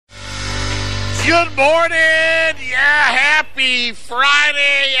Good morning. Yeah, happy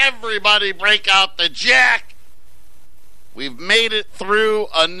Friday. Everybody break out the jack. We've made it through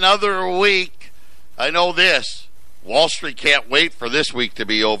another week. I know this. Wall Street can't wait for this week to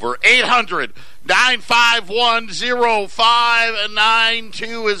be over.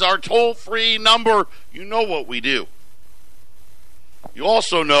 800-951-0592 is our toll-free number. You know what we do. You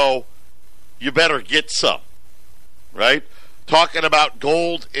also know you better get some, right? Talking about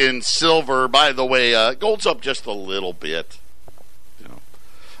gold and silver. By the way, gold's up just a little bit. You know,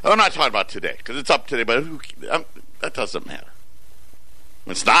 I'm not talking about today because it's up today, but that doesn't matter.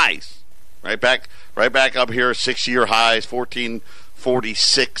 It's nice, right back up here. 6-year highs,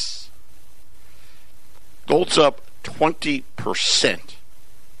 1446. Gold's up 20%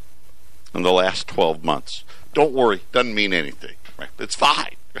 in the last 12 months. Don't worry, doesn't mean anything. Right? It's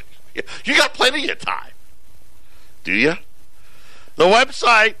fine. You got plenty of time. Do you? The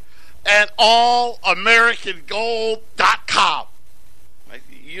website at allamericangold.com.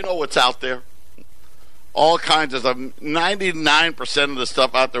 You know what's out there. All kinds of stuff. 99% of the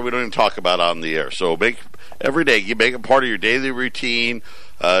stuff out there we don't even talk about on the air. So every day, you make it part of your daily routine.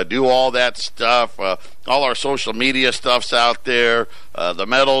 Do all that stuff. All our social media stuff's out there. The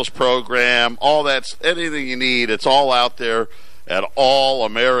metals program. All that's anything you need. It's all out there at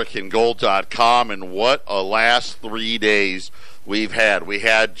allamericangold.com. And what a last 3 days we've had. We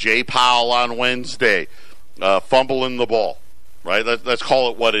had Jay Powell on Wednesday fumbling the ball, right? Let's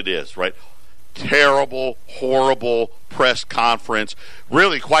call it what it is, right? Terrible, horrible press conference.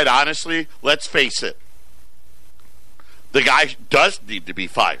 Really, quite honestly, let's face it. The guy does need to be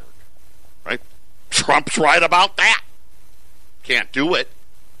fired, right? Trump's right about that. Can't do it.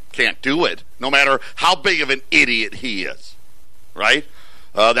 Can't do it, no matter how big of an idiot he is, right?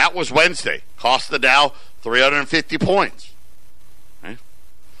 That was Wednesday. Cost the Dow 350 points.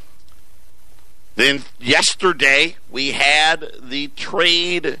 Then yesterday, we had the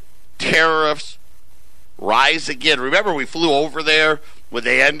trade tariffs rise again. Remember, we flew over there when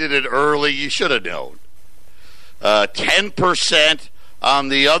they ended it early. You should have known. 10% on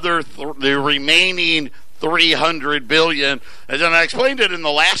the other, the remaining $300 billion. And then I explained it in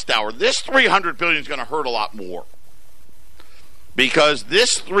the last hour. This $300 billion is going to hurt a lot more. Because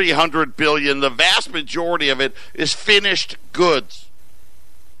this $300 billion, the vast majority of it is finished goods.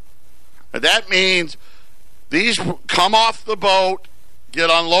 And that means these come off the boat, get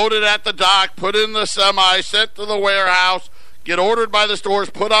unloaded at the dock, put in the semi, sent to the warehouse, get ordered by the stores,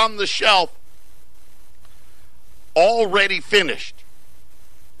 put on the shelf, already finished.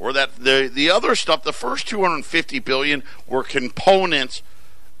 Or that the other stuff, the first $250 billion were components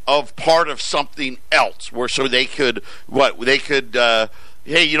of part of something else, where so they could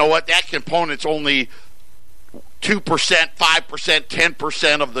hey, you know what? That component's only 2%, 5%,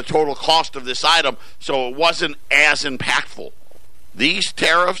 10% of the total cost of this item, so it wasn't as impactful. These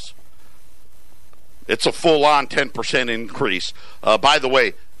tariffs, it's a full-on 10% increase. By the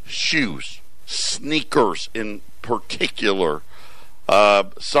way, shoes, sneakers in particular,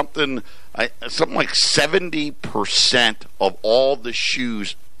 something like 70% of all the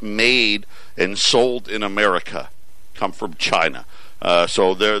shoes made and sold in America come from China.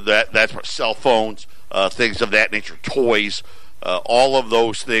 So that's cell phones, things of that nature, toys, all of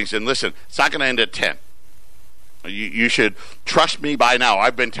those things. And listen, it's not going to end at 10. You should trust me by now.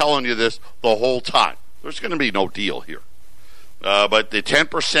 I've been telling you this the whole time. There's going to be no deal here. But the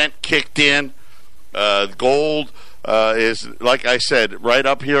 10% kicked in. Gold is, like I said, right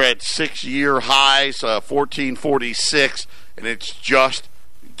up here at 6-year highs, 1446, and it's just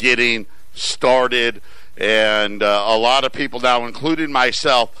getting started. And a lot of people now, including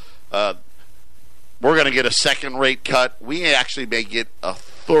myself, we're going to get a second rate cut. We actually may get a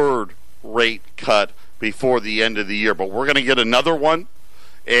third rate cut before the end of the year, but we're going to get another one.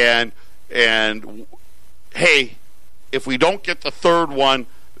 And hey, if we don't get the third one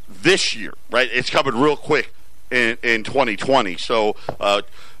this year, right, it's coming real quick in 2020. So,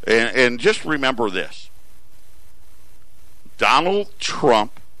 and just remember this. Donald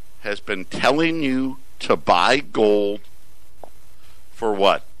Trump has been telling you to buy gold for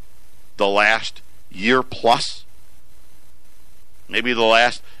what? The last year plus? Maybe the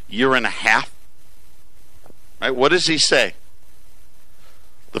last year and a half? Right? What does he say?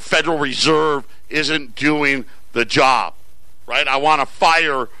 The Federal Reserve isn't doing the job. Right? I want to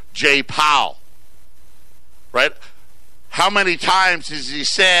fire Jay Powell. Right? How many times has he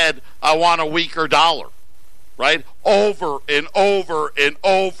said, I want a weaker dollar? Right? Over and over and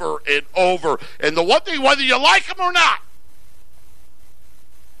over and over. And the one thing, whether you like him or not,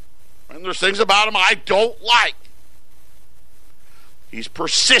 and there's things about him I don't like, he's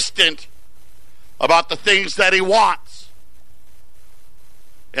persistent about the things that he wants.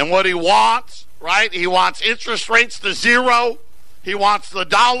 And what he wants, right? He wants interest rates to zero. He wants the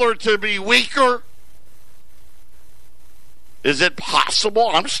dollar to be weaker. Is it possible?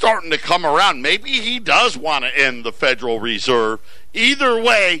 I'm starting to come around. Maybe he does want to end the Federal Reserve. Either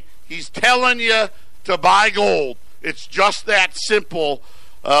way, he's telling you to buy gold. It's just that simple.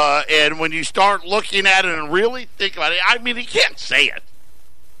 And when you start looking at it and really think about it, I mean, he can't say it.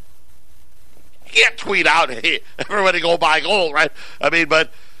 He can't tweet out, hey, everybody go buy gold, right? I mean,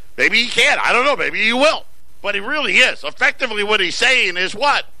 but maybe he can. I don't know. Maybe he will. But he really is. Effectively, what he's saying is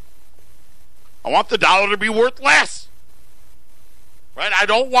what? I want the dollar to be worth less. Right? I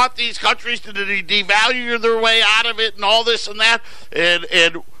don't want these countries to devalue their way out of it and all this and that.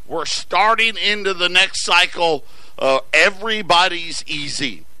 And we're starting into the next cycle. Everybody's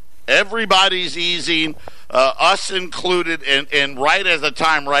easing. Everybody's easing, us included. And right at the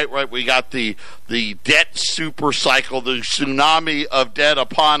time, right, we got the debt super cycle, the tsunami of debt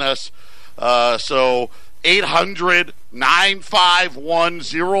upon us. So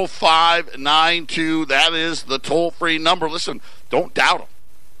 800-951-0592. That is the toll-free number. Listen, don't doubt him.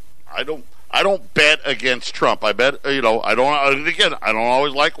 I don't bet against Trump. I bet, I don't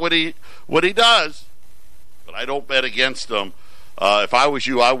always like what he does, but I don't bet against him. If I was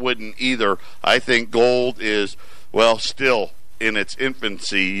you, I wouldn't either. I think gold is, still in its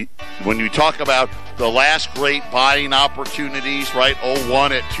infancy. When you talk about the last great buying opportunities, right?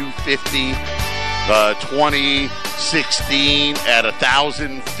 01 at 250, 2016 at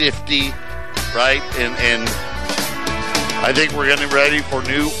 1,050, right? And I think we're getting ready for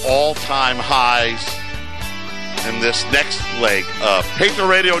new all-time highs in this next leg. Patriot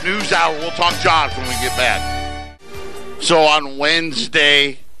Radio News Hour. We'll talk jobs when we get back. So on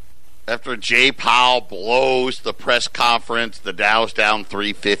Wednesday, after Jay Powell blows the press conference, the Dow's down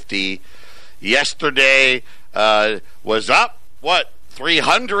 350. Yesterday was up,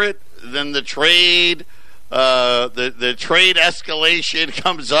 300. Then the trade, the trade escalation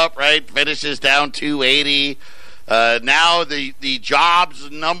comes up, right? Finishes down 280. Now the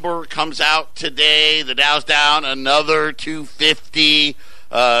jobs number comes out today. The Dow's down another 250.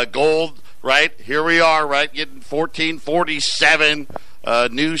 Gold, right? Here we are, right? Getting 1447.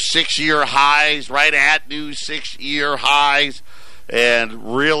 New 6-year highs, right at new 6-year highs.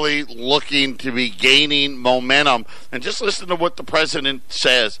 And really looking to be gaining momentum. And just listen to what the president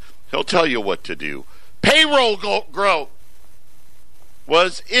says. He'll tell you what to do. Payroll growth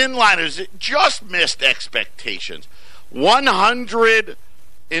was in line. It just missed expectations.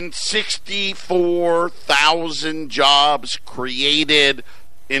 164,000 jobs created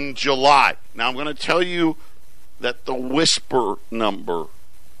in July. Now, I'm going to tell you that the whisper number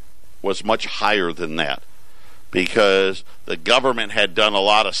was much higher than that because the government had done a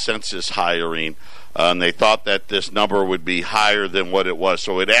lot of census hiring. And they thought that this number would be higher than what it was.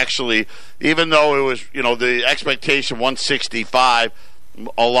 So it actually, even though it was, the expectation 165,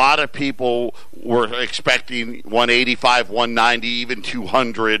 a lot of people were expecting 185, 190, even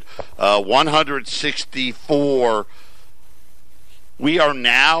 200, 164. We are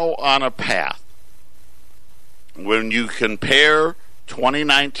now on a path. When you compare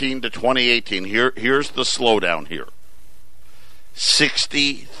 2019 to 2018, here's the slowdown here.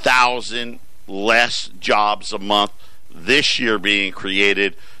 60,000 less jobs a month this year being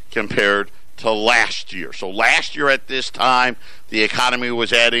created compared to last year. So last year at this time, the economy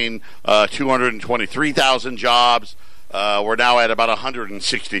was adding 223,000 jobs. We're now at about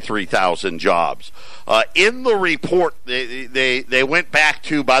 163,000 jobs. In the report, they went back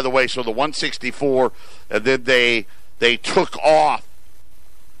to, by the way, so the 164, and then they took off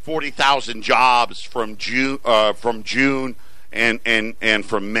 40,000 jobs from June and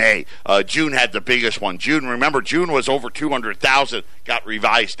from May. June had the biggest one. June was over 200,000, got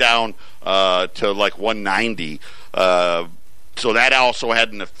revised down to like 190. So that also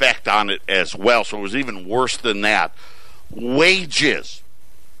had an effect on it as well. So it was even worse than that. Wages.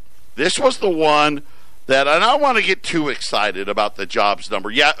 This was the one that, and I don't want to get too excited about the jobs number.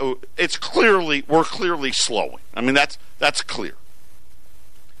 Yeah, we're clearly slowing. I mean, that's clear.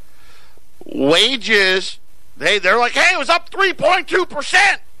 Wages, they're like, hey, it was up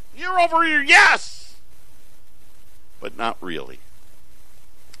 3.2% year over year. Yes, but not really.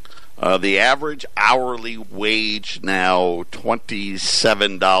 The average hourly wage now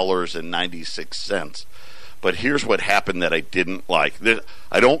 $27.96. But here's what happened that I didn't like.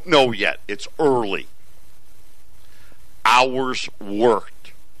 I don't know yet. It's early. Hours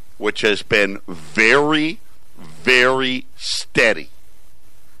worked, which has been very, very steady.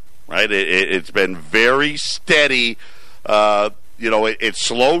 Right? It's been very steady. it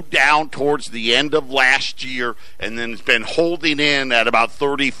slowed down towards the end of last year, and then it's been holding in at about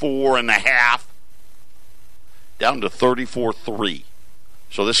 34.5, down to 34.3.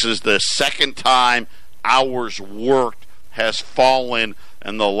 So this is the second time hours worked has fallen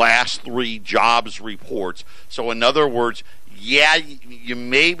in the last 3 jobs reports. So in other words, yeah, you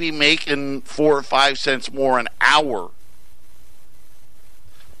may be making 4 or 5 cents more an hour,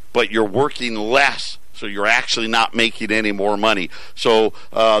 but you're working less, so you're actually not making any more money. So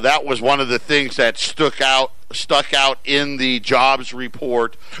that was one of the things that stuck out in the jobs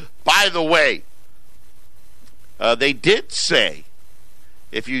report. By the way, they did say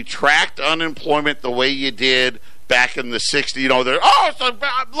if you tracked unemployment the way you did back in the 60s, it's the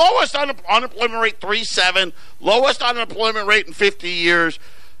lowest unemployment rate, 3.7, lowest unemployment rate in 50 years.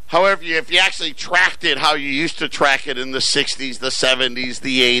 However, if you actually tracked it how you used to track it in the 60s, the 70s,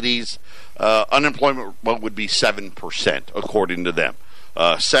 the 80s, unemployment would be 7%, according to them.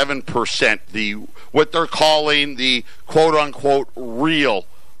 7%, what they're calling the quote-unquote real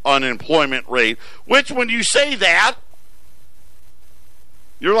unemployment rate, which when you say that,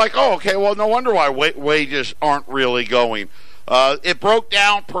 you're like, oh, okay, well, no wonder why wages aren't really going. It broke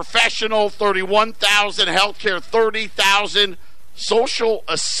down: professional, 31,000, healthcare, 30,000, social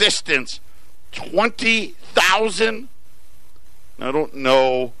assistance, 20,000. I don't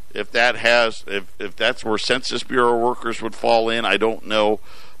know if that's where Census Bureau workers would fall in. I don't know.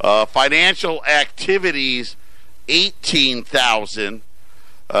 Financial activities, 18,000.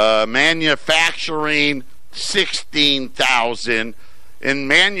 Manufacturing, 16,000. In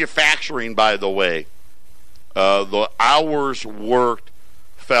manufacturing, by the way, the hours worked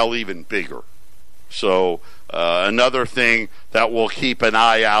fell even bigger. So another thing that we'll keep an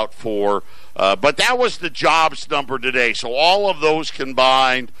eye out for. But that was the jobs number today. So all of those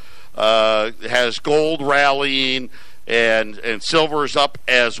combined has gold rallying and silver's up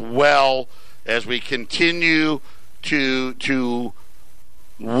as well as we continue to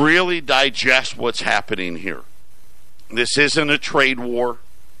really digest what's happening here. This isn't a trade war.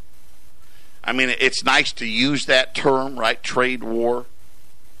 I mean, it's nice to use that term, right? Trade war.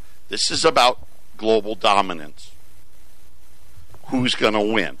 This is about global dominance. Who's going to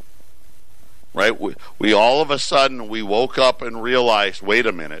win? Right? We all of a sudden, we woke up and realized, wait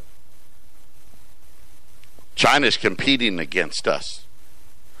a minute. China's competing against us.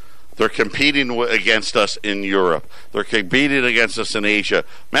 They're competing against us in Europe. They're competing against us in Asia.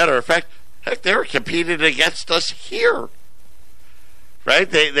 Matter of fact, they're competing against us here. Right?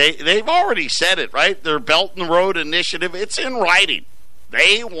 They've already said it, right? Their Belt and Road Initiative, it's in writing.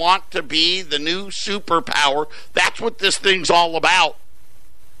 They want to be the new superpower. That's what this thing's all about.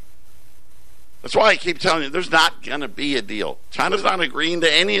 That's why I keep telling you, there's not going to be a deal. China's not agreeing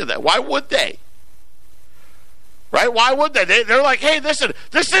to any of that. Why would they? Right? Why would they? They're like, hey, this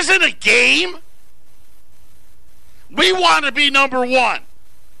isn't a game. We want to be number one.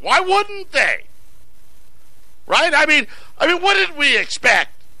 Why wouldn't they? Right? I mean, what did we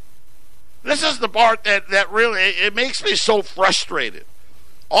expect? This is the part that really, it makes me so frustrated.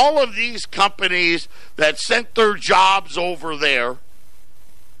 All of these companies that sent their jobs over there,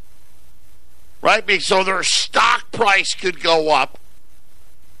 right? So their stock price could go up.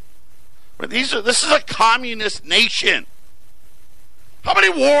 This is a communist nation. How many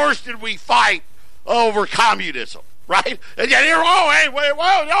wars did we fight over communism? Right? And yet here,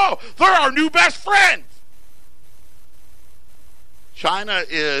 they're our new best friends. China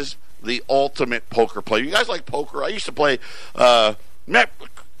is the ultimate poker player. You guys like poker? I used to play, and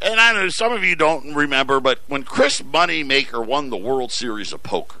I know some of you don't remember, but when Chris Moneymaker won the World Series of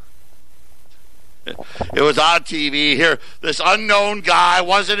Poker, it was on TV. Here, this unknown guy,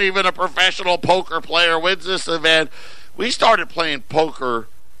 wasn't even a professional poker player, wins this event. We started playing poker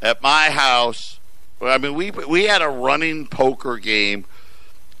at my house. I mean, we had a running poker game,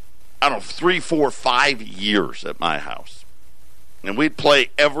 I don't know, 3, 4, 5 years at my house. And we'd play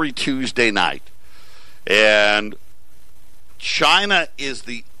every Tuesday night. And China is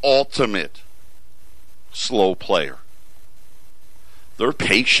the ultimate slow player. They're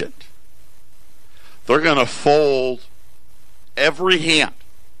patient. They're going to fold every hand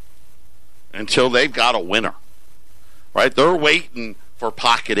until they've got a winner. Right? They're waiting for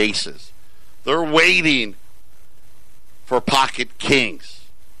pocket aces. They're waiting for pocket kings,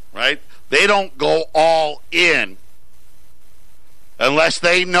 right? They don't go all in unless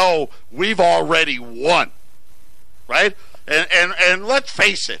they know we've already won, right? And let's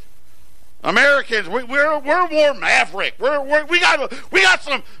face it, Americans, we're more maverick. We got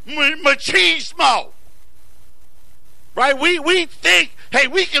some machismo, right? We think, hey,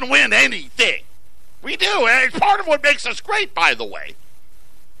 we can win anything. We do. And it's part of what makes us great, by the way.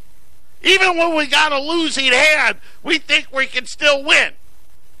 Even when we got a losing hand, we think we can still win.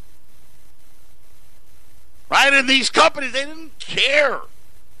 Right? And these companies, they didn't care.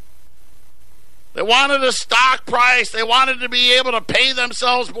 They wanted a stock price. They wanted to be able to pay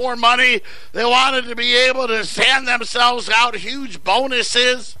themselves more money. They wanted to be able to hand themselves out huge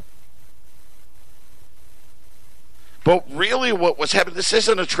bonuses. But really what was happening, this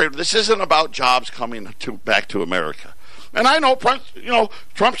isn't a trade. This isn't about jobs coming back to America. And I know,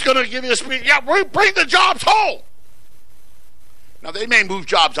 Trump's going to give you a speech. Yeah, bring the jobs home. Now, they may move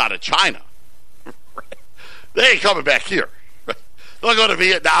jobs out of China. They ain't coming back here. They'll go to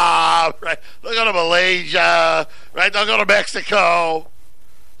Vietnam, right? They'll go to Malaysia, right? They'll go to Mexico.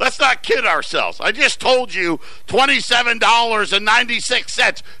 Let's not kid ourselves. I just told you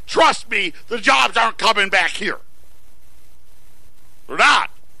 $27.96. Trust me, the jobs aren't coming back here. They're not.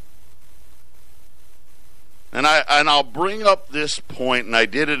 And I'll bring up this point, and I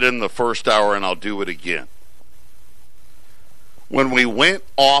did it in the first hour, and I'll do it again. When we went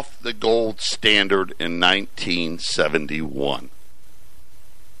off the gold standard in 1971,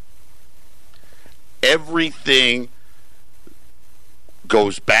 everything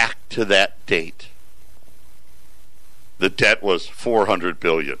goes back to that date. The debt was $400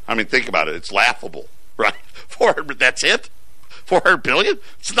 billion. I mean, think about it. It's laughable, right? 400, that's it? $400 billion?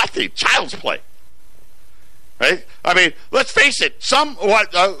 It's nothing. Child's play. Right? I mean, let's face it.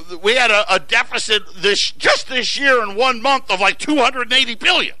 We had a deficit just this year in 1 month of like $280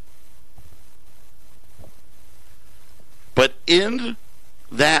 billion. But in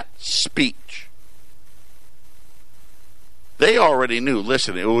that speech, they already knew.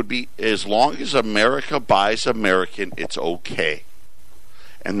 Listen, it would be as long as America buys American, it's okay,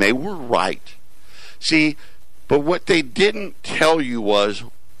 and they were right. See, but what they didn't tell you was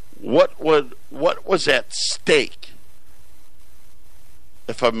what was at stake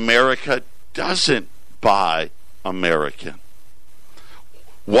if America doesn't buy American?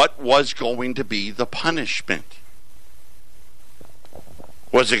 What was going to be the punishment?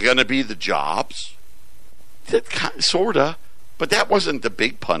 Was it going to be the jobs? Sort of, but that wasn't the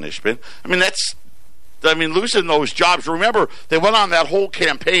big punishment. I mean, losing those jobs. Remember, they went on that whole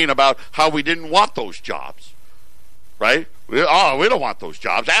campaign about how we didn't want those jobs, right? We don't want those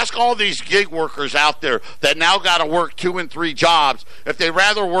jobs. Ask all these gig workers out there that now got to work 2 and 3 jobs if they'd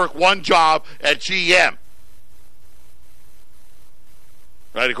rather work one job at GM.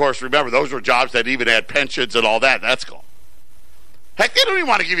 Right, of course, remember, those were jobs that even had pensions and all that. That's gone. Heck, they don't even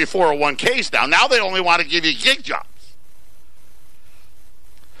want to give you 401ks now. Now they only want to give you gig jobs.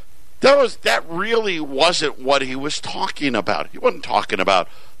 That really wasn't what he was talking about. He wasn't talking about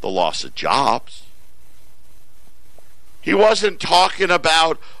the loss of jobs. He wasn't talking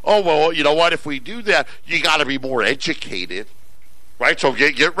about, oh, well, you know what, if we do that, you got to be more educated, right? So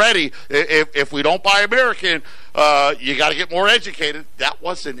get ready. If we don't buy American, you got to get more educated. That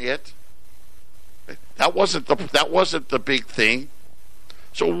wasn't it. That wasn't the big thing.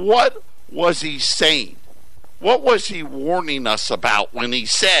 So what was he saying? What was he warning us about when he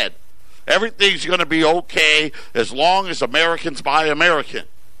said, everything's going to be okay as long as Americans buy American?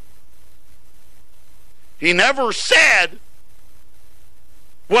 He never said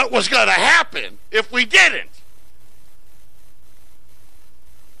what was going to happen if we didn't.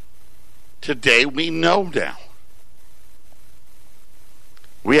 Today we know now.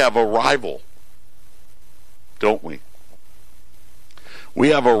 We have a rival, don't we? We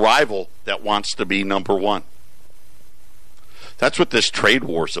have a rival that wants to be number one. That's what this trade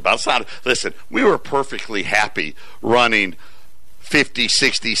war is about. It's not, listen, we were perfectly happy running $50,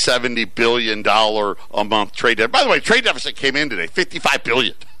 $60, $70 billion a month trade deficit. By the way, trade deficit came in today, $55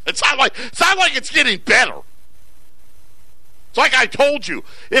 billion. It's not like it's getting better. It's like I told you,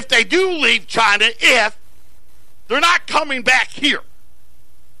 if they do leave China, they're not coming back here.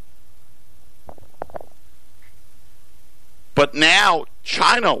 But now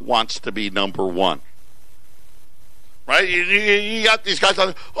China wants to be number one. Right? You got these guys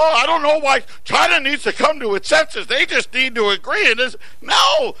like, oh, I don't know why China needs to come to its senses. They just need to agree. And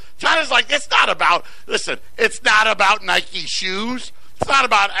no, China's like, it's not about Nike shoes. It's not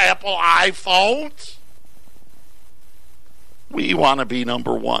about Apple iPhones. We want to be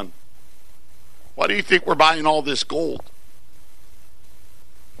number one. Why do you think we're buying all this gold?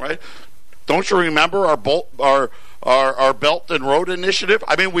 Right? Don't you remember our Belt and Road Initiative?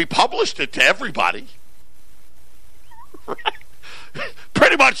 I mean, we published it to everybody. Right?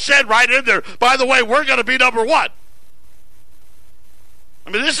 Pretty much said right in there, by the way, we're going to be number one. I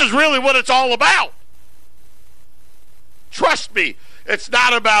mean, this is really what it's all about. Trust me, it's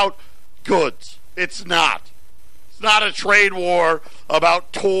not about goods. It's not. It's not a trade war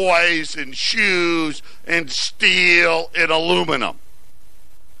about toys and shoes and steel and aluminum.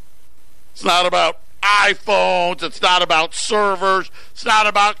 It's not about iPhones. It's not about servers. It's not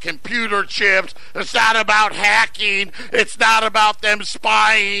about computer chips. It's not about hacking. It's not about them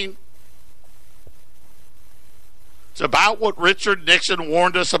spying. It's about what Richard Nixon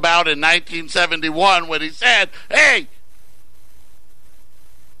warned us about in 1971 when he said, hey,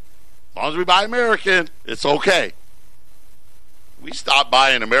 as long as we buy American, it's okay. We stopped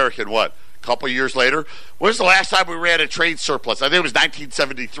buying American, what, a couple years later? When's the last time we ran a trade surplus? I think it was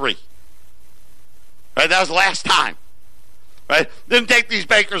 1973. Right, that was the last time. Right? Didn't take these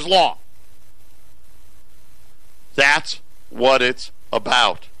bankers long. That's what it's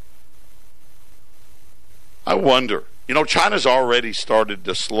about. I wonder. China's already started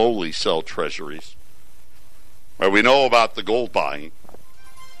to slowly sell treasuries. Right, we know about the gold buying.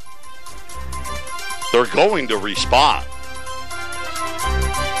 They're going to respond.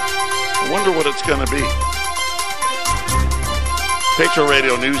 I wonder what it's going to be. Patriot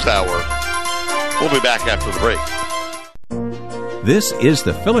Radio News Hour. We'll be back after the break. This is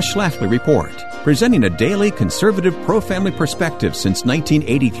the Phyllis Schlafly Report, presenting a daily conservative pro-family perspective since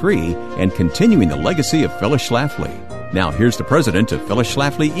 1983 and continuing the legacy of Phyllis Schlafly. Now here's the president of Phyllis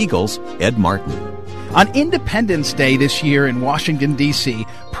Schlafly Eagles, Ed Martin. On Independence Day this year in Washington, D.C.,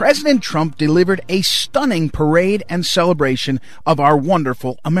 President Trump delivered a stunning parade and celebration of our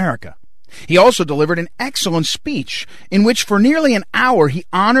wonderful America. He also delivered an excellent speech in which for nearly an hour he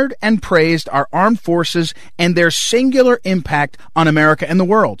honored and praised our armed forces and their singular impact on America and the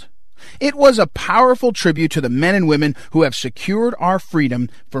world. It was a powerful tribute to the men and women who have secured our freedom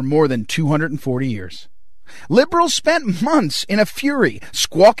for more than 240 years. Liberals spent months in a fury,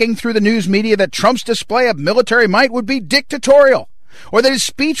 squawking through the news media that Trump's display of military might would be dictatorial, or that his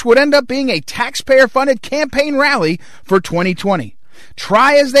speech would end up being a taxpayer-funded campaign rally for 2020.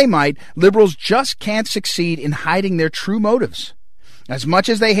 Try as they might, liberals just can't succeed in hiding their true motives. As much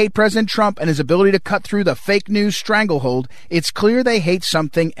as they hate President Trump and his ability to cut through the fake news stranglehold, it's clear they hate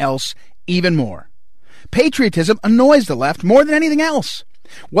something else even more. Patriotism annoys the left more than anything else.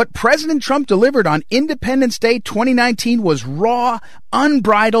 What President Trump delivered on Independence Day 2019 was raw,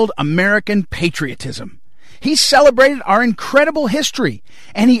 unbridled American patriotism. He celebrated our incredible history,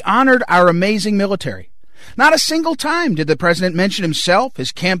 and he honored our amazing military. Not a single time did the president mention himself,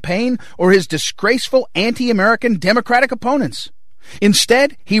 his campaign, or his disgraceful anti-American Democratic opponents.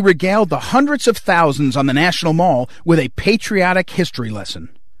 Instead, he regaled the hundreds of thousands on the National Mall with a patriotic history lesson.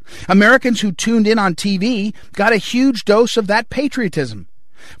 Americans who tuned in on TV got a huge dose of that patriotism.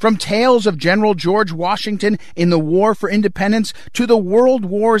 From tales of General George Washington in the War for Independence to the World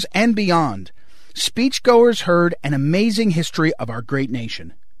Wars and beyond, speechgoers heard an amazing history of our great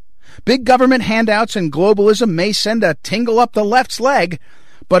nation. Big government handouts and globalism may send a tingle up the left's leg,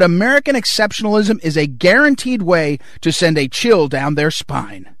 but American exceptionalism is a guaranteed way to send a chill down their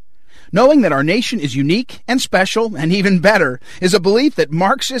spine. Knowing that our nation is unique and special, and even better, is a belief that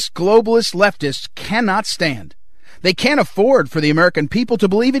Marxist, globalist leftists cannot stand. They can't afford for the American people to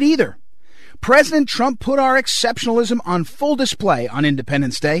believe it either. President Trump put our exceptionalism on full display on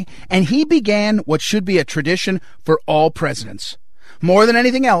Independence Day, and he began what should be a tradition for all presidents. More than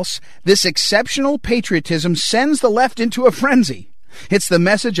anything else, this exceptional patriotism sends the left into a frenzy. It's the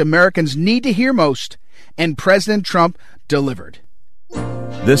message Americans need to hear most, and President Trump delivered.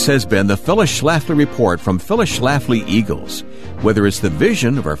 This has been the Phyllis Schlafly Report from Phyllis Schlafly Eagles. Whether it's the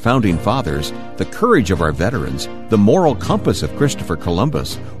vision of our founding fathers, the courage of our veterans, the moral compass of Christopher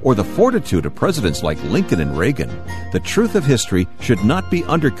Columbus, or the fortitude of presidents like Lincoln and Reagan, the truth of history should not be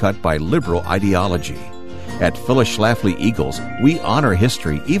undercut by liberal ideology. At Phyllis Schlafly Eagles, we honor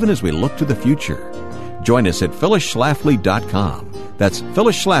history even as we look to the future. Join us at phyllisschlafly.com. That's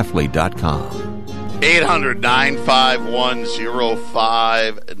phyllisschlafly.com.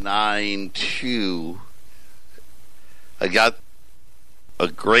 800-951-0592. I got a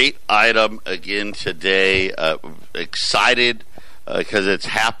great item again today. Excited because it's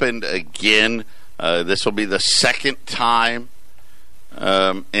happened again. This will be the second time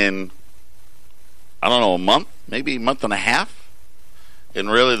in, I don't know, a month, maybe a month and a half.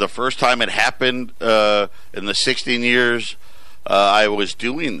 And really the first time it happened in the 16 years I was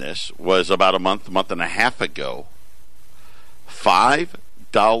doing this was about a month and a half ago.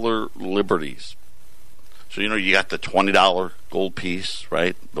 $5 liberties. So, you got the $20 gold piece,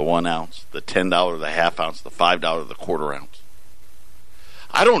 right? The 1 ounce, the $10, the half ounce, the $5, the quarter ounce.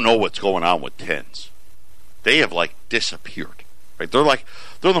 I don't know what's going on with tens. They have disappeared, right?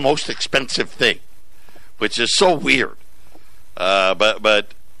 They're the most expensive thing, which is so weird.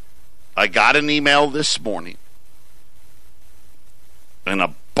 But I got an email this morning, and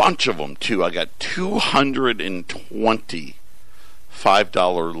a bunch of them, too. I got 220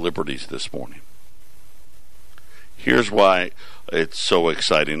 $5 Liberties this morning. Here's why it's so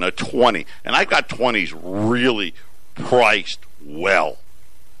exciting. A 20, and I've got 20s really priced well.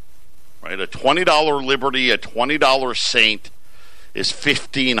 Right? A $20 Liberty, a $20 Saint is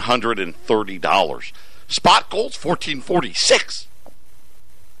 $1,530. Spot gold's $1,446.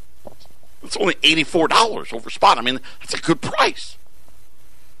 It's only $84 over spot. I mean, that's a good price.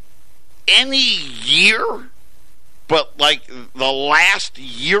 Any year, but like the last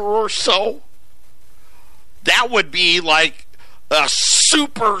year or so, that would be like a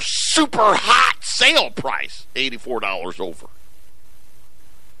super, super hot sale price, $84 over.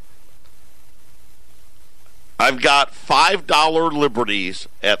 I've got $5 Liberties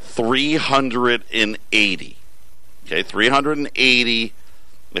at $380. Okay, $380.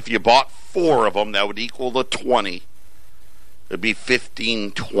 If you bought 4 of them, that would equal the 20. It'd be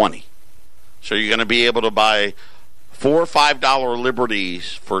 $1,520. So you're going to be able to buy 4 $5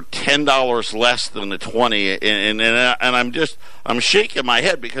 Liberties for $10 less than the 20. And I'm shaking my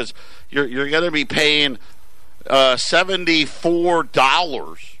head because you're going to be paying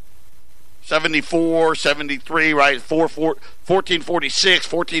 $74. 74, 73, right?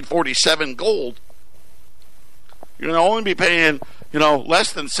 1446, 1447 gold. You're going to only be paying,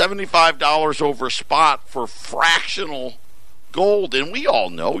 less than $75 over spot for fractional gold. And we all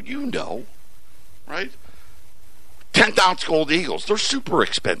know, right? 10th ounce gold Eagles, they're super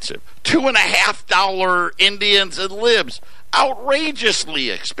expensive. $2.50 Indians and Libs, outrageously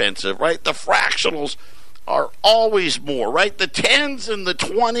expensive, right? The fractionals are always more, right? The 10s and the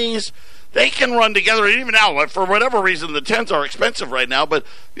 20s, they can run together. And even now, for whatever reason, the 10s are expensive right now, but,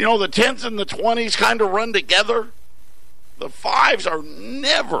 the 10s and the 20s kind of run together. The 5s are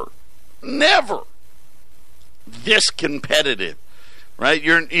never this competitive, right?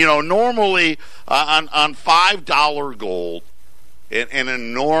 You're, normally on $5 gold in a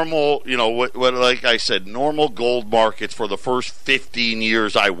normal, what like I said, normal gold markets for the first 15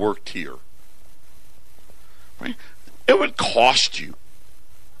 years I worked here, right? It would cost you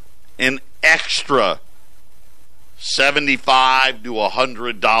an extra $75 to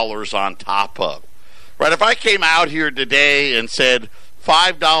 $100 on top of. Right? If I came out here today and said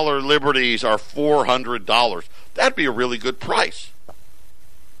 $5 Liberties are $400, that'd be a really good price.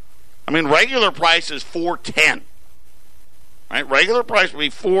 I mean, regular price is $410. Right? Regular price would be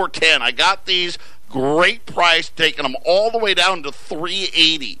 $410. I got these great price, taking them all the way down to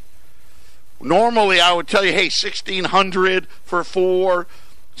 $380. Normally, I would tell you, hey, $1,600 for 4.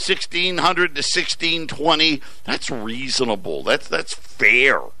 $1,600 to $1,620. That's reasonable. That's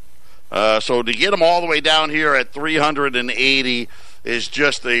fair. So to get them all the way down here at $380 is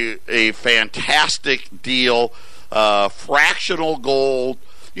just a fantastic deal. Fractional gold.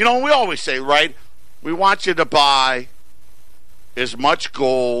 We always say, right? We want you to buy as much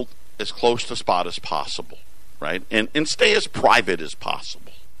gold as close to spot as possible, right? And stay as private as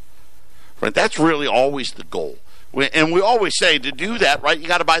possible. Right? That's really always the goal. And we always say to do that, right, you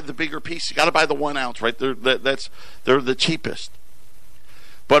got to buy the bigger piece. You got to buy the 1 ounce, right? They're the cheapest.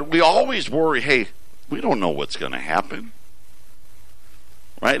 But we always worry, hey, we don't know what's going to happen,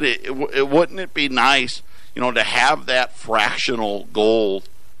 right? Wouldn't it be nice, to have that fractional gold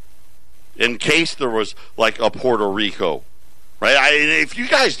in case there was like a Puerto Rico, right? If you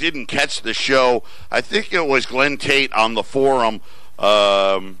guys didn't catch the show, I think it was Glenn Tate on the forum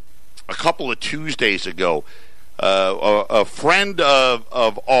a couple of Tuesdays ago. A friend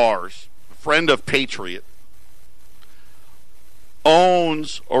of ours, a friend of Patriot,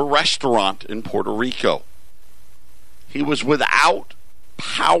 owns a restaurant in Puerto Rico. He was without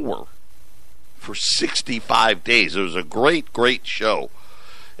power for 65 days. It was a great, great show.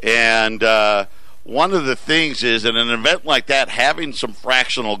 And one of the things is, in an event like that, having some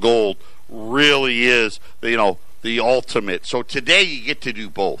fractional gold really is, the ultimate. So today you get to do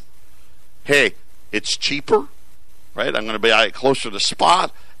both. Hey, it's cheaper. Right, I'm going to be closer to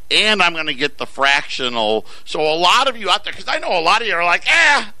spot, and I'm going to get the fractional. So a lot of you out there, because I know a lot of you are like,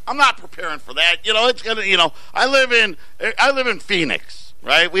 I'm not preparing for that. It's going to, I live in Phoenix,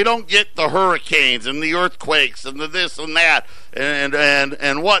 right? We don't get the hurricanes and the earthquakes and the this and that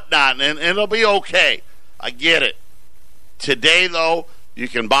and whatnot, and it'll be okay. I get it. Today, though, you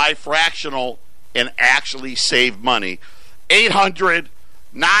can buy fractional and actually save money.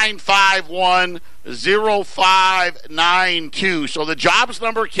 800-951-0592. So the jobs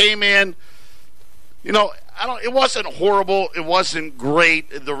number came in. It wasn't horrible. It wasn't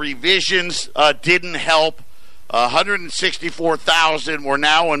great. The revisions didn't help. 164,000. We're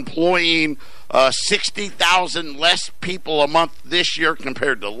now employing 60,000 less people a month this year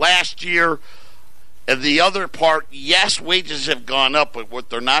compared to last year. And the other part, yes, wages have gone up, but what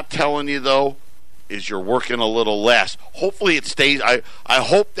they're not telling you, though, is you're working a little less. Hopefully it stays. I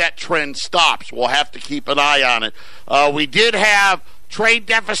hope that trend stops. We'll have to keep an eye on it. We did have trade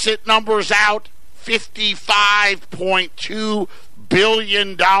deficit numbers out. $55.2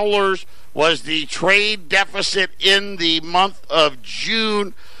 billion was the trade deficit in the month of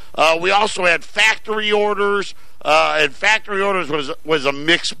June. We also had factory orders, and factory orders was a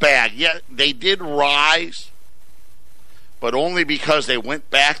mixed bag. Yeah, they did rise, but only because they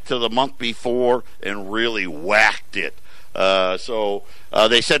went back to the month before and really whacked it. So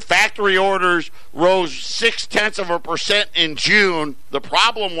they said factory orders rose 0.6% in June. The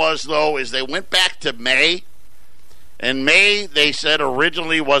problem was, though, is they went back to May. And May, they said,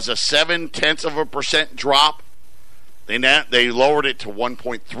 originally was a 0.7% drop. They lowered it to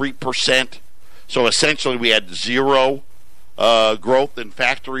 1.3%. So essentially we had zero growth in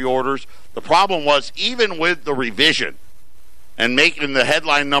factory orders. The problem was, even with the revision and making the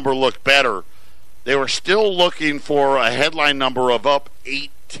headline number look better, they were still looking for a headline number of up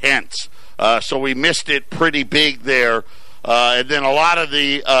 0.8. So we missed it pretty big there. And then a lot of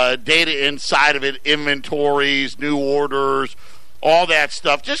the data inside of it, inventories, new orders, all that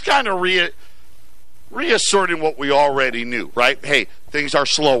stuff, just kind of reasserting what we already knew, right? Hey, things are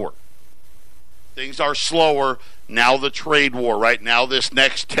slower. Things are slower. Now the trade war, right? Now this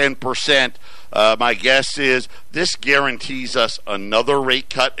next 10%, my guess is this guarantees us another rate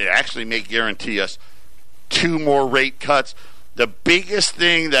cut. It actually may guarantee us 2 more rate cuts. The biggest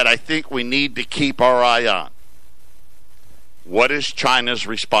thing that I think we need to keep our eye on, what is China's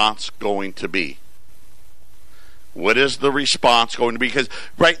response going to be? What is the response going to be? Because,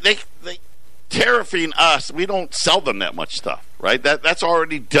 right, they tariffing us, we don't sell them that much stuff, right? That's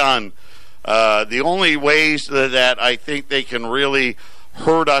already done. The only ways that I think they can really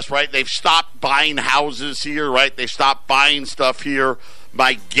hurt us, right? They've stopped buying houses here, right? They've stopped buying stuff here.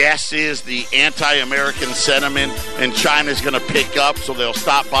 My guess is the anti-American sentiment in China is going to pick up, so they'll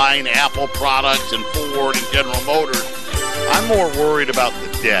stop buying Apple products and Ford and General Motors. I'm more worried about the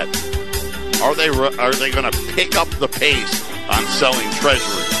debt. Are they going to pick up the pace on selling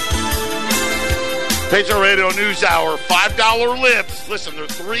treasuries? Patriot Radio News Hour, $5 lips. Listen, they're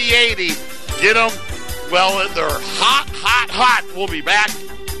 $3.80. Get them. Well, they're hot, hot, hot. We'll be back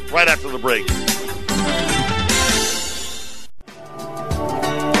right after the break.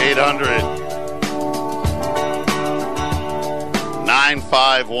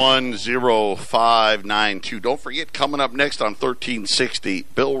 800-951-0592. Don't forget, coming up next on 1360,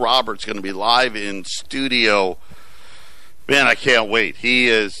 Bill Roberts going to be live in studio. Man, I can't wait. He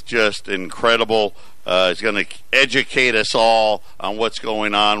is just incredible. He's going to educate us all on what's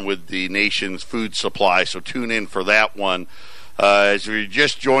going on with the nation's food supply, so tune in for that one. As you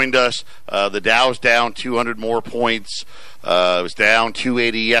just joined us, the Dow's down 200 more points. It was down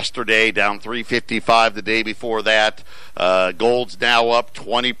 280 yesterday, down 355 the day before that. Gold's now up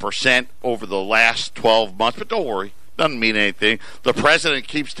 20% over the last 12 months, but don't worry, doesn't mean anything. The president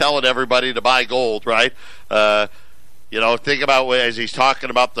keeps telling everybody to buy gold, right? Think about as he's talking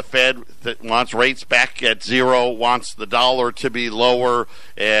about the Fed that wants rates back at zero, wants the dollar to be lower,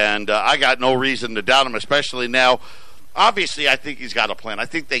 and I got no reason to doubt him, especially now. Obviously, I think he's got a plan. I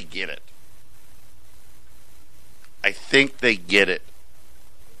think they get it.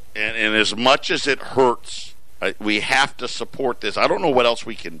 And as much as it hurts, we have to support this. I don't know what else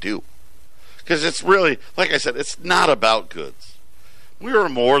we can do. Because it's really, like I said, it's not about goods. We were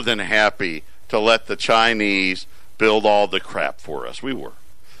more than happy to let the Chinese build all the crap for us. We were.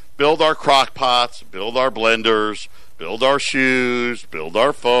 Build our crock pots, build our blenders, build our shoes, build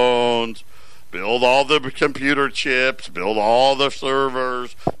our phones, build all the computer chips, build all the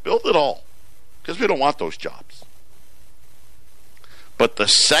servers, build it all. Because we don't want those jobs. But the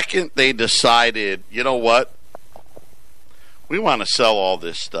second they decided, you know what? We want to sell all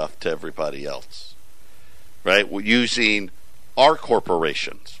this stuff to everybody else. Right? We're using our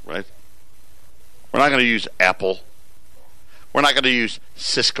corporations, right? We're not going to use Apple. We're not going to use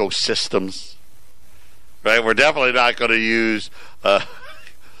Cisco Systems. Right? We're definitely not going to use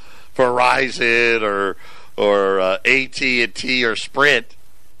Verizon or AT&T or Sprint.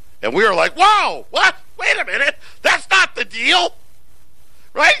 And we were like, whoa, what? Wait a minute. That's not the deal.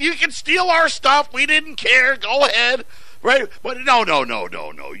 Right? You can steal our stuff. We didn't care. Go ahead. Right? But no.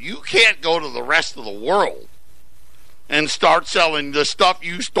 You can't go to the rest of the world and start selling the stuff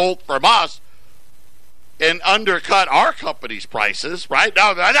you stole from us and undercut our company's prices. Right?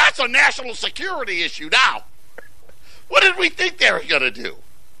 Now, that's a national security issue now. What did we think they were going to do?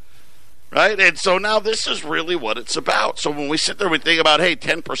 Right? And so now this is really what it's about. So when we sit there, we think about, hey,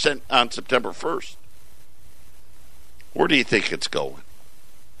 10% on September 1st. Where do you think it's going?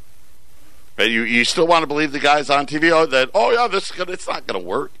 Right? You still want to believe the guys on TV that, it's not going to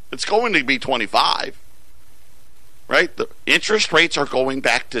work. It's going to be 25. Right? The interest rates are going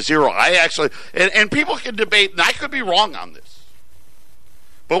back to zero. I actually, and people can debate, and I could be wrong on this,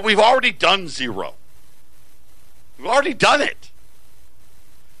 but we've already done zero. We've already done it.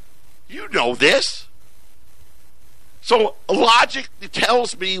 You know this. So logic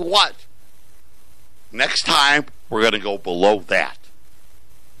tells me what? Next time, we're going to go below that.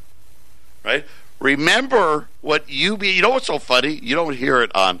 Right? Remember what you know what's so funny? You don't hear it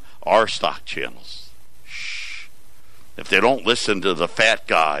on our stock channels. Shh. If they don't listen to the fat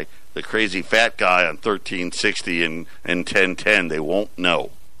guy, the crazy fat guy on 1360 and 1010, they won't know.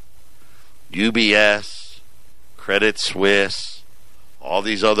 UBS, Credit Suisse, all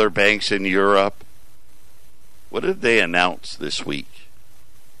these other banks in Europe. What did they announce this week?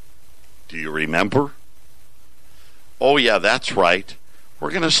 Do you remember? Oh, yeah, that's right. We're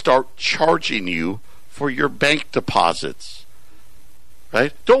going to start charging you for your bank deposits.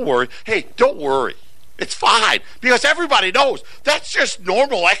 Right? Don't worry. Hey, don't worry. It's fine. Because everybody knows that's just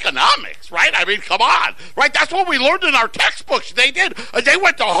normal economics, right? I mean, come on. Right? That's what we learned in our textbooks. They did. They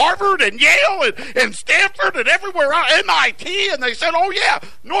went to Harvard and Yale and Stanford and everywhere else, MIT, and they said, oh, yeah,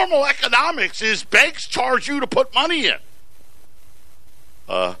 normal economics is banks charge you to put money in.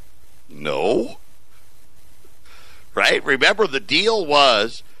 No. Right? Remember, the deal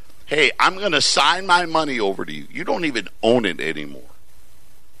was, hey, I'm going to sign my money over to you. You don't even own it anymore.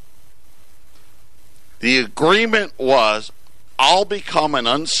 The agreement was, I'll become an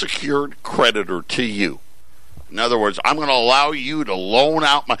unsecured creditor to you. In other words, I'm going to allow you to loan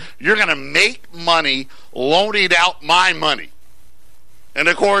out you're going to make money loaning out my money. And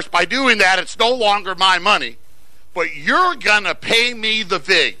of course, by doing that, it's no longer my money, but you're going to pay me the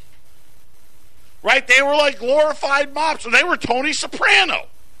vig. Right? They were like glorified mobsters. They were Tony Soprano.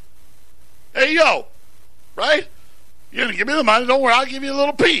 Hey, yo. Right? You're going to give me the money. Don't worry. I'll give you a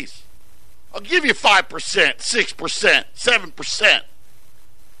little piece. I'll give you 5%, 6%, 7%.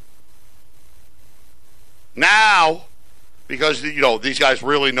 Now, because, these guys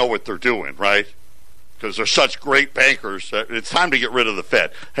really know what they're doing, right? Because they're such great bankers, it's time to get rid of the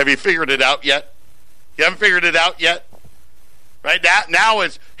Fed. Have you figured it out yet? You haven't figured it out yet? Right? Now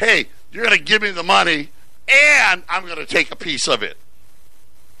it's, hey, you're going to give me the money, and I'm going to take a piece of it.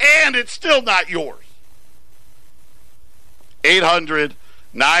 And it's still not yours.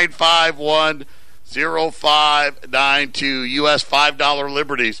 800-951-0592. U.S. $5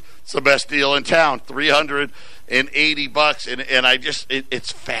 Liberties. It's the best deal in town. $380. And I just,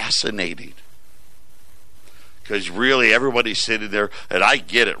 it's fascinating. Because really, everybody's sitting there, and I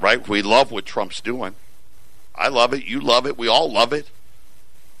get it, right? We love what Trump's doing. I love it. You love it. We all love it.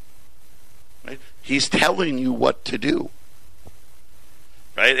 Right? He's telling you what to do.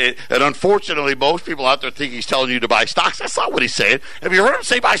 Right? And unfortunately, most people out there think he's telling you to buy stocks. That's not what he's saying. Have you heard him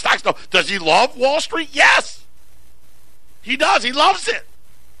say buy stocks? No. Does he love Wall Street? Yes. He does. He loves it.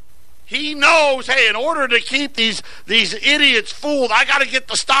 He knows, hey, in order to keep these idiots fooled, I got to get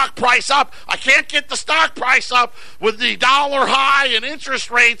the stock price up. I can't get the stock price up with the dollar high and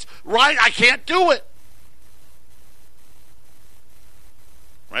interest rates, right? I can't do it.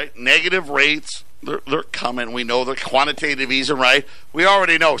 Right? Negative rates, they're coming. We know the quantitative easing, right? We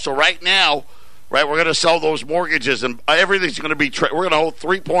already know. So right now, right, we're going to sell those mortgages, and everything's going to be, we're going to hold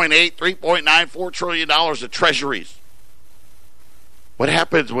 $3.8, $3.94 trillion of treasuries. What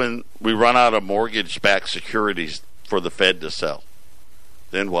happens when we run out of mortgage-backed securities for the Fed to sell?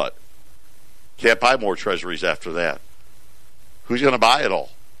 Then what? Can't buy more treasuries after that. Who's going to buy it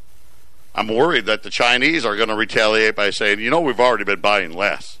all? I'm worried that the Chinese are going to retaliate by saying, we've already been buying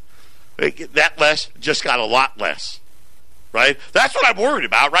less. That less just got a lot less, right? That's what I'm worried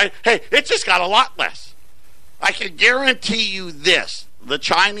about, right? Hey, it just got a lot less. I can guarantee you this. The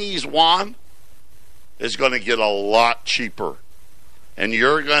Chinese yuan is going to get a lot cheaper. And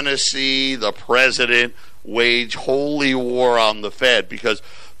you're going to see the president wage holy war on the Fed because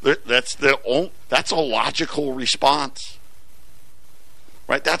that's a logical response.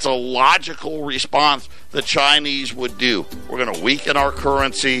 Right? That's a logical response the Chinese would do. We're going to weaken our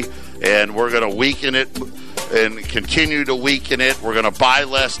currency, and we're going to weaken it and continue to weaken it. We're going to buy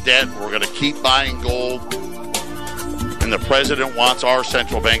less debt. We're going to keep buying gold. And the president wants our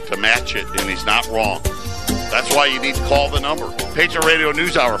central bank to match it, and he's not wrong. That's why you need to call the number. Patriot Radio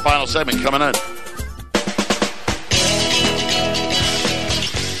News Hour, final segment coming in.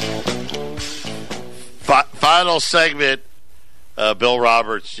 Final segment. Bill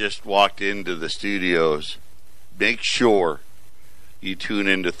Roberts just walked into the studios. Make sure you tune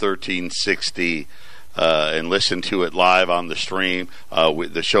into 1360 and listen to it live on the stream.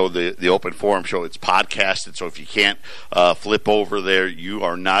 With the show, the Open Forum show, it's podcasted, so if you can't flip over there, you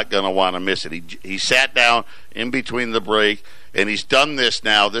are not going to want to miss it. He sat down in between the break, and he's done this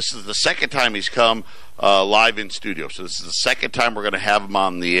now. This is the second time he's come live in studio, so this is the second time we're going to have him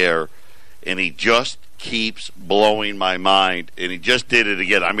on the air, and he just keeps blowing my mind, and he just did it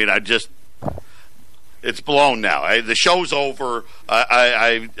again. I mean, it's blown now. The show's over.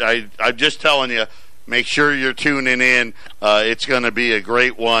 I'm just telling you, make sure you're tuning in. It's going to be a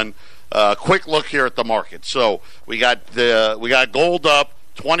great one. Quick look here at the market. So we got gold up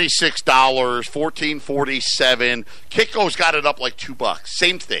 $26, $14.47. Kitco's got it up like $2.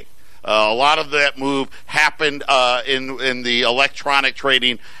 Same thing. A lot of that move happened in the electronic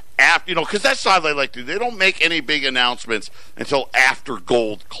trading. After, because that's how they like to do. They don't make any big announcements until after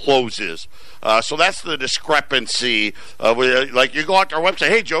gold closes. So that's the discrepancy. Like you go out to our website,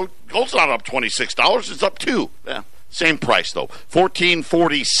 hey, Joe, gold's not up $26. It's up $2. Yeah, same price, though.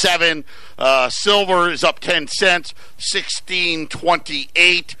 $14.47. Silver is up 10 cents,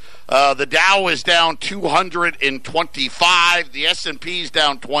 $16.28. The Dow is down 225. The S&P is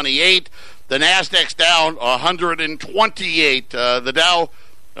down 28. The Nasdaq's down 128. The Dow...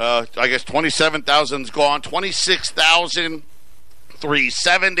 I guess 27,000's gone.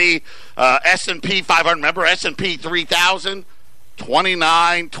 26,370. S&P 500. Remember S&P 3,000.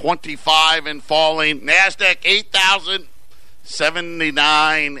 29.25 and falling. Nasdaq 8,000.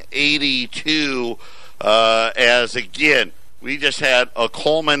 79.82. As again, we just had a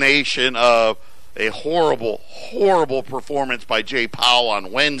culmination of a horrible performance by Jay Powell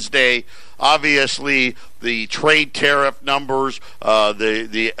on Wednesday. Obviously, the trade tariff numbers,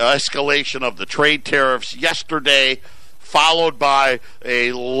 the escalation of the trade tariffs yesterday, followed by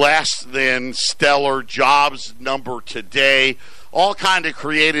a less than stellar jobs number today, all kind of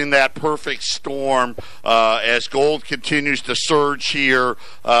creating that perfect storm as gold continues to surge here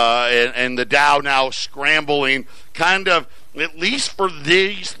and the Dow now scrambling kind of at least for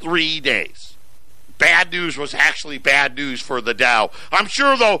these 3 days. Bad news was actually bad news for the Dow. I'm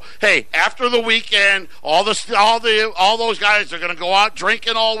sure, though, hey, after the weekend, all those guys are going to go out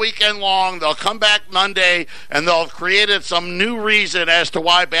drinking all weekend long. They'll come back Monday, and they'll have created some new reason as to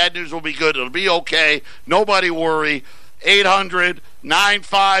why bad news will be good. It'll be okay. Nobody worry.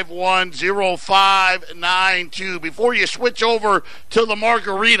 800-951-0592. Before you switch over to the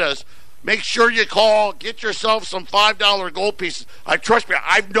margaritas, make sure you call. Get yourself some $5 gold pieces. Trust me,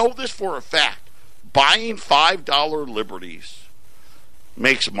 I know this for a fact. Buying $5 Liberties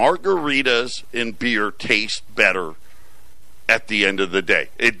makes margaritas and beer taste better at the end of the day.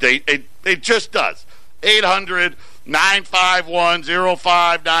 It just does.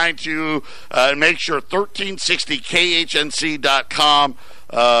 800-951-0592. Make sure 1360khnc.com.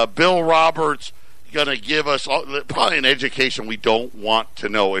 Bill Roberts going to give us probably an education we don't want to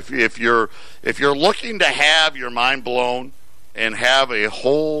know. If you're looking to have your mind blown and have a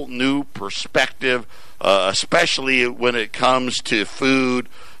whole new perspective, especially when it comes to food,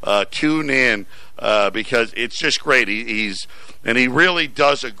 tune in because it's just great. He really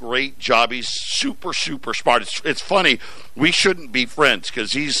does a great job. He's super smart. It's funny. We shouldn't be friends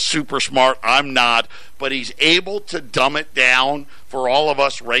because he's super smart. I'm not. But he's able to dumb it down for all of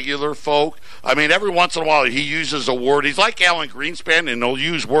us regular folk. I mean, every once in a while he uses a word. He's like Alan Greenspan, and he'll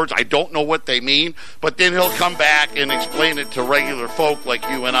use words I don't know what they mean, but then he'll come back and explain it to regular folk like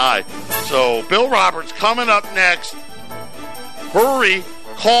you and I. So Bill Roberts coming up next. Hurry,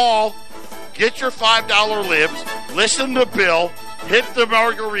 call, get your $5 libs, listen to Bill, hit the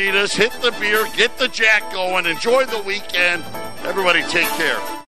margaritas, hit the beer, get the jack going, enjoy the weekend. Everybody take care.